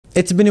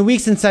It's been a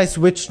week since I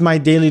switched my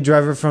daily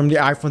driver from the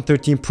iPhone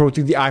 13 Pro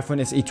to the iPhone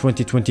SE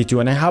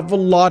 2022, and I have a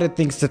lot of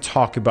things to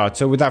talk about.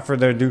 So without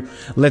further ado,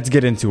 let's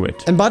get into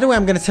it. And by the way,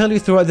 I'm going to tell you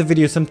throughout the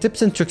video some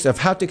tips and tricks of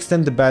how to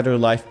extend the battery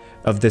life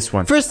of this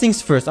one. First things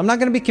first, I'm not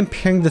going to be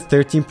comparing the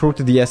 13 Pro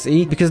to the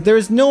SE because there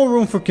is no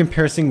room for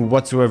comparison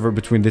whatsoever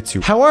between the two.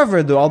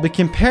 However, though, I'll be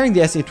comparing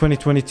the SE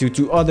 2022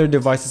 to other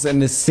devices in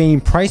the same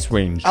price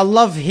range. A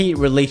love-hate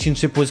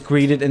relationship was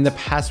created in the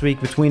past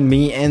week between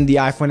me and the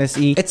iPhone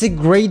SE. It's a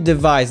great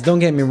device, don't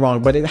get me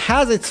wrong, but it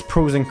has its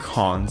pros and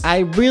cons. I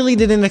really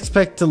didn't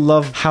expect to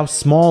love how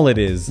small it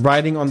is.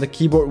 Writing on the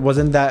keyboard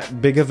wasn't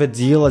that big of a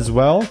deal as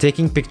well.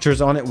 Taking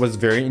pictures on it was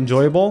very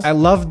enjoyable. I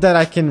love that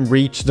I can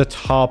reach the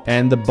top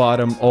and the bottom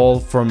all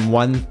from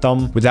one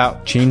thumb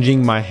without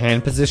changing my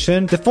hand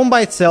position. The phone by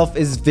itself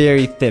is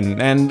very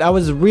thin, and I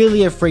was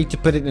really afraid to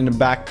put it in the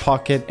back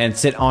pocket and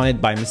sit on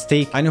it by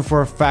mistake. I know for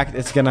a fact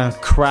it's gonna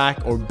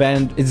crack or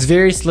bend. It's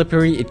very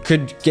slippery. It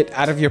could get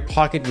out of your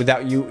pocket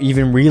without you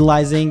even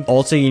realizing.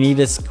 Also, you need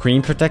a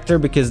screen protector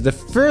because the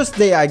first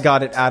day I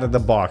got it out of the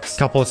box,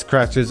 couple of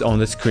scratches on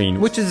the screen,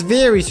 which is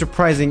very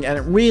surprising, and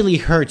it really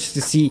hurts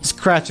to see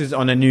scratches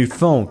on a new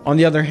phone. On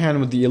the other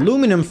hand, with the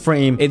aluminum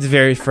frame, it's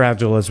very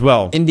fragile as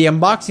well. In the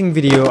unboxing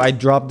video, I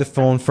dropped the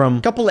phone from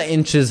a couple of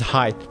inches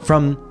height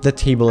from the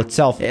table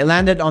itself. It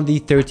landed on the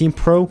 13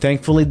 Pro.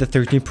 Thankfully, the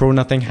 13 Pro,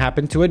 nothing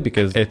happened to it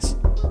because it's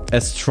a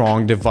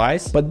strong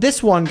device. But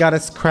this one got a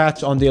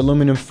scratch on the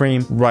aluminum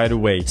frame right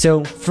away.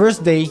 So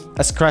first day,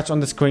 a scratch on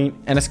the screen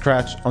and a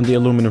scratch on the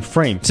aluminum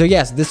frame. So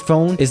yes, this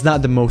phone is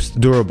not the most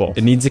durable.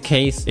 It needs a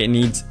case. It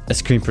needs a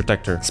screen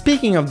protector.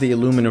 Speaking of the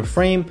aluminum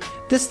frame,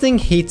 this thing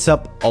heats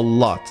up a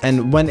lot.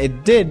 And when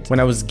it did, when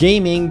I was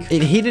gaming,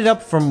 it heated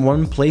up from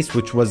one place,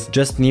 which was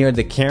just near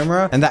the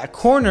camera, and that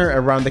corner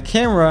around the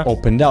camera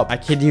opened up. I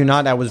kid you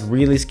not, I was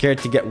really scared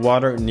to get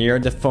water near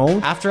the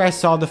phone after I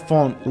saw the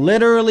phone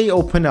literally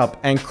open up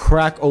and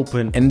crack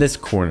open in this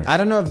corner. I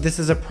don't know if this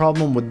is a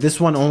problem with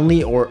this one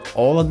only or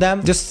all of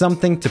them. Just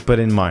something to put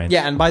in mind.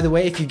 Yeah, and by the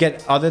way, if you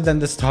get other than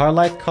the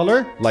starlight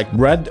color, like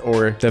red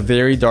or the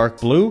very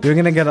dark blue, you're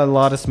gonna get a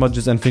lot of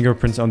smudges and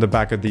fingerprints on the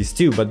back of these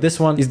too. But this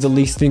one is the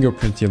least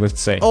fingerprinty, let's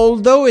say.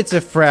 Although it's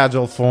a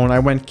fragile phone, I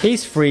went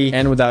case free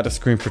and without a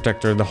screen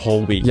protector the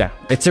whole week. Yeah,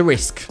 it's a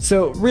risk.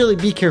 So really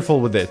be careful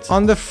with it.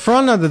 On the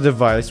front of the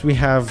device, we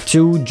have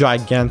two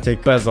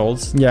gigantic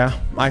bezels. Yeah,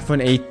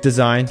 iPhone 8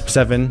 design,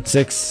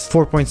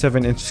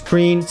 4.7 inch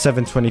screen,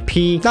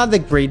 720p. Not the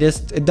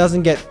greatest. It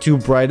doesn't get too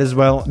bright as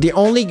well. The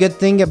only good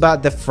thing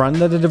about the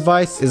front of the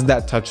device is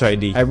that Touch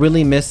ID. I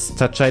really miss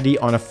Touch ID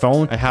on a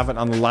phone. I have it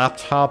on the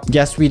laptop.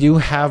 Yes, we do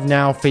have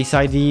now Face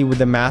ID with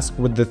the mask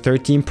with the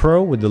 13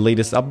 Pro with the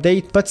latest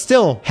update, but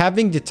still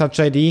having the Touch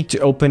ID to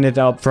open it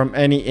up from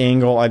any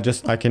angle, I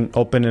can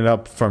open it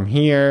up from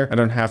here. I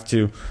don't have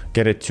to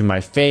get it to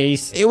my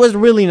face. It was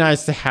really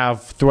nice to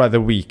have throughout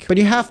the week. But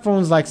you have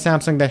phones like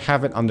Samsung that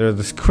have it under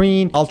the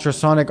screen,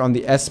 ultrasonic on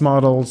the S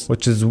models,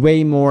 which is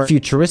way more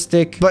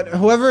futuristic. But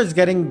whoever is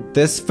getting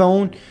this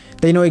phone,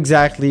 they know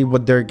exactly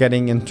what they're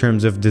getting in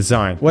terms of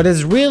design. What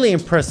is really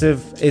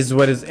impressive is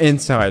what is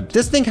inside.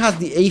 This thing has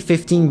the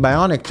A15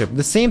 Bionic chip,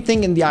 the same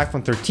thing in the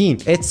iPhone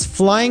 13. It's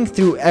flying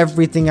through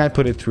everything I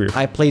put it through.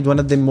 I played one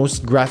of the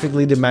most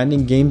graphically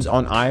demanding games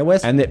on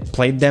iOS and it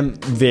played them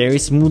very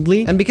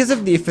smoothly. And because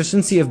of the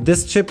efficiency of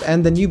this chip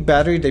and the new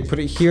battery they put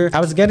it here, I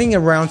was getting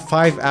around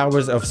 5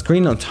 hours of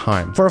screen on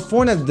time. For a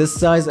phone at this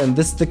size and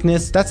this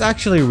thickness, that's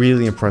actually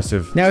really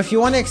impressive. Now, if you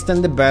want to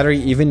extend the battery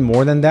even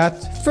more than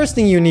that, first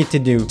thing you need to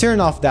do, turn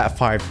off that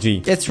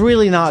 5G. It's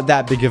really not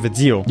that big of a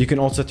deal. You can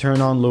also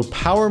turn on low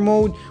power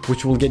mode,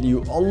 which will get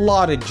you a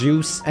lot of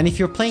juice. And if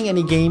you're playing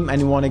any game and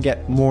you want to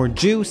get more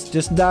juice,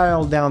 just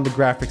dial down the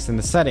graphics and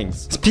the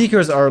settings.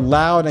 Speakers are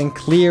loud and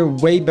clear,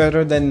 way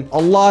better than a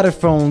lot of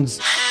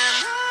phones.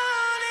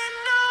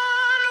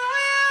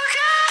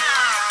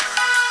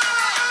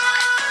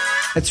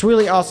 It's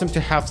really awesome to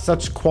have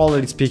such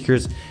quality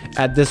speakers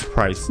at this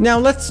price. Now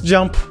let's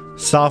jump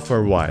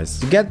software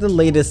wise. You get the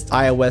latest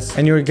iOS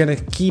and you're gonna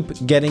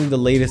keep getting the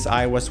latest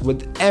iOS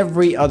with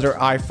every other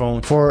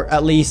iPhone for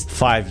at least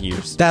 5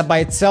 years. That by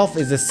itself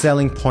is a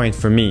selling point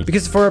for me,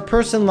 because for a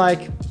person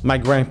like my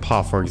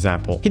grandpa, for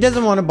example, he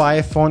doesn't want to buy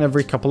a phone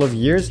every couple of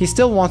years. He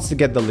still wants to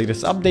get the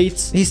latest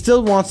updates. He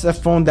still wants a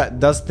phone that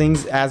does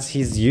things as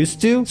he's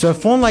used to. So a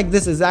phone like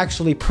this is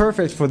actually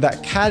perfect for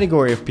that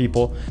category of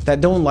people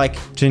that don't like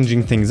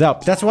changing things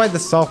up. That's why the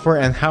software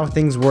and how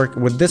things work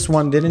with this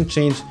one didn't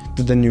change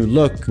to the new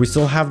look. We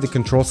still have the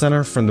control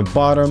center from the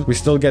bottom. We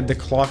still get the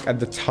clock at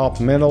the top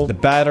middle, the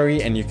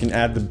battery, and you can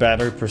add the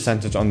battery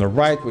percentage on the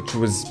right, which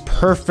was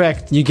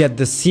perfect. You get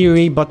the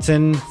Siri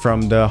button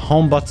from the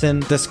home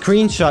button. The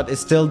screenshot screenshot is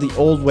still the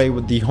old way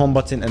with the home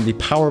button and the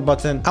power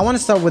button. I want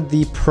to start with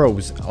the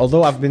pros,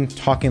 although I've been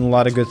talking a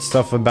lot of good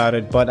stuff about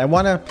it, but I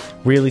want to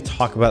really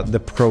talk about the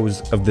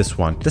pros of this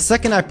one. The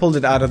second I pulled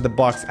it out of the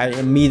box, I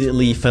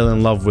immediately fell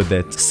in love with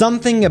it.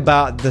 Something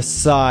about the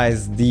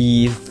size,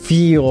 the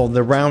feel,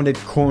 the rounded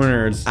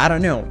corners, I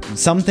don't know,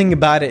 something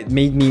about it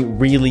made me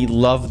really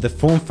love the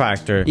form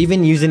factor.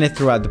 Even using it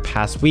throughout the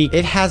past week,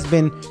 it has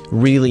been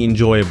really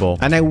enjoyable,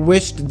 and I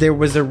wished there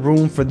was a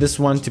room for this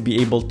one to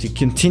be able to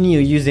continue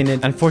using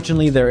it.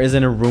 Unfortunately, there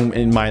isn't a room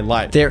in my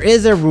life. There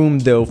is a room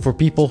though for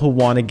people who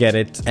want to get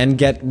it and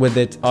get with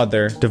it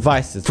other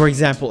devices. For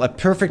example, a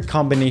perfect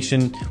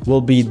combination will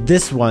be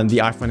this one, the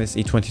iPhone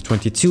SE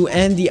 2022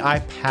 and the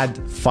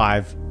iPad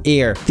 5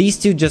 Air. These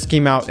two just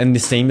came out in the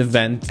same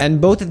event,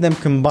 and both of them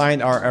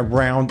combined are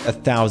around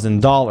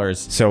 $1,000,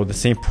 so the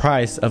same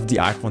price of the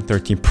iPhone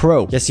 13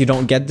 Pro. Yes, you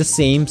don't get the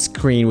same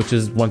screen, which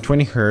is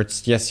 120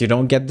 Hertz. Yes, you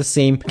don't get the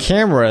same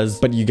cameras,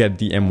 but you get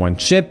the M1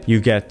 chip, you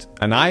get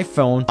an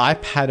iPhone,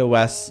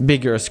 iPadOS,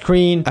 bigger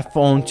screen, a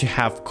phone to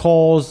have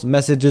calls,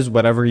 messages,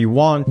 whatever you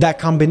want. That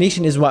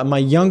combination is what my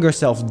younger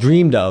self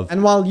dreamed of.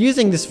 And while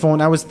using this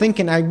phone, I was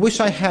thinking, I wish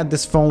I had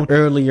this phone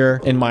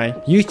earlier in my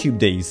YouTube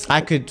days.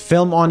 I could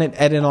film on it,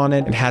 edit on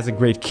it. It has a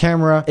great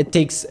camera. It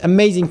takes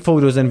amazing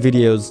photos and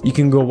videos. You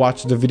can go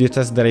watch the video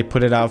test that I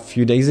put it out a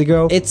few days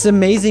ago. It's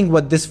amazing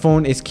what this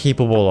phone is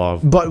capable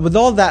of. But with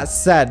all that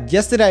said,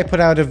 yesterday I put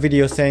out a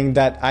video saying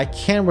that I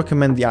can't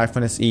recommend the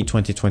iPhone SE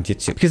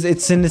 2022 because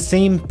it's in the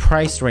same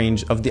price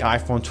range of the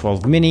iPhone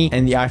 12 mini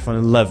and the iPhone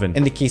 11.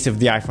 In the case of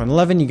the iPhone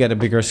 11, you get a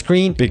bigger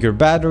screen, bigger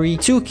battery,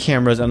 two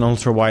cameras, an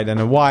ultra wide and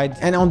a wide.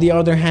 And on the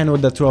other hand,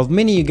 with the 12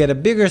 mini, you get a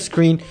bigger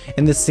screen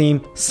in the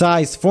same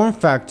size form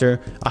factor,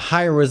 a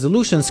higher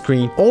resolution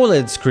screen,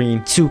 OLED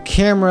screen, two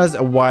cameras,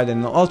 a wide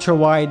and an ultra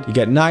wide. You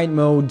get night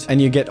mode,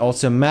 and you get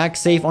also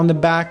MagSafe on the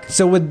back.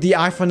 So with the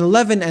iPhone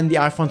 11 and the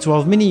iPhone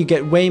 12 mini, you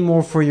get way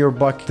more for your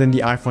buck than the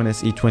iPhone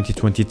SE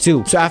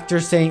 2022. So after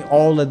saying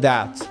all of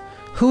that,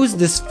 who's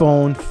this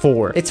phone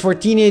for? It's for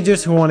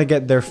teenagers who want to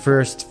get their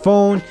first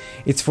phone.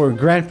 It's for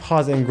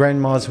grandpas and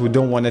grandmas who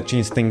don't want to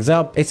change things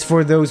up. It's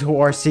for those who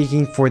are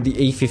seeking for the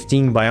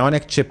A15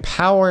 Bionic chip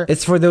power.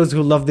 It's for those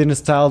who love the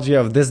nostalgia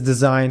of this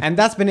design. And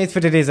that's been it for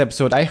today's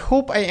episode. I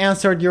hope I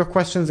answered your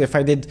questions. If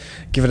I did,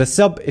 give it a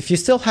sub. If you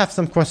still have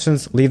some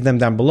questions, leave them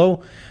down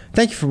below.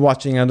 Thank you for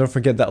watching, and don't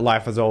forget that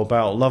life is all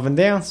about love and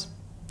dance.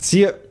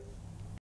 See ya.